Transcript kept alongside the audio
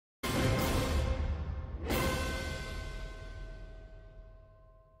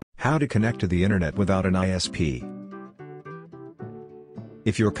How to connect to the internet without an ISP.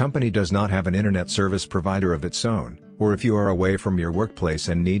 If your company does not have an internet service provider of its own, or if you are away from your workplace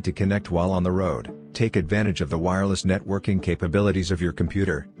and need to connect while on the road, take advantage of the wireless networking capabilities of your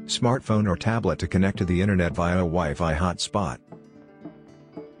computer, smartphone or tablet to connect to the internet via a Wi-Fi hotspot.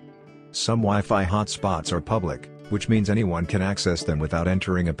 Some Wi-Fi hotspots are public, which means anyone can access them without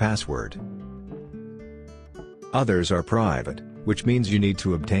entering a password. Others are private, which means you need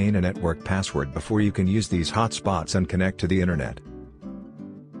to obtain a network password before you can use these hotspots and connect to the internet.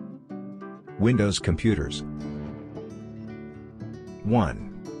 Windows computers. 1.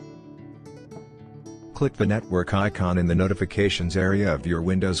 Click the network icon in the notifications area of your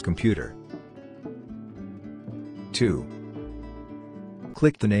Windows computer. 2.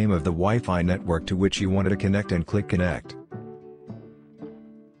 Click the name of the Wi-Fi network to which you want to connect and click Connect.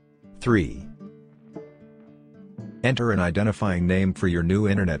 3. Enter an identifying name for your new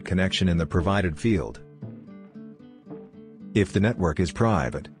internet connection in the provided field. If the network is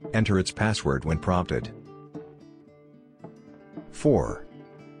private, enter its password when prompted. 4.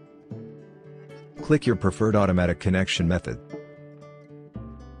 Click your preferred automatic connection method.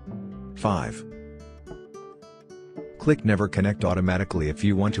 5. Click Never Connect automatically if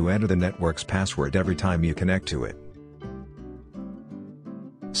you want to enter the network's password every time you connect to it.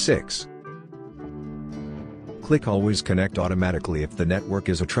 6. Click Always Connect automatically if the network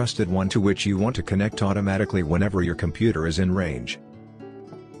is a trusted one to which you want to connect automatically whenever your computer is in range.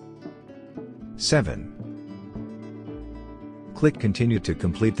 7. Click Continue to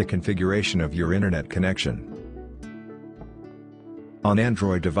complete the configuration of your internet connection. On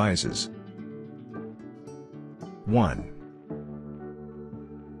Android devices. 1.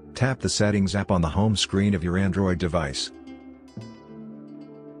 Tap the Settings app on the home screen of your Android device.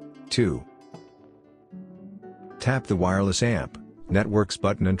 2. Tap the Wireless Amp, Networks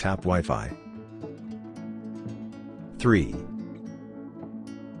button and tap Wi-Fi. 3.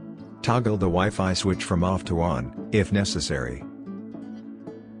 Toggle the Wi-Fi switch from off to on, if necessary.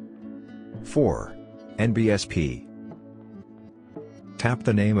 4. NBSP. Tap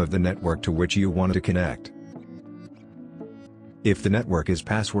the name of the network to which you want to connect. If the network is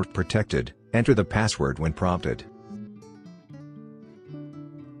password protected, enter the password when prompted.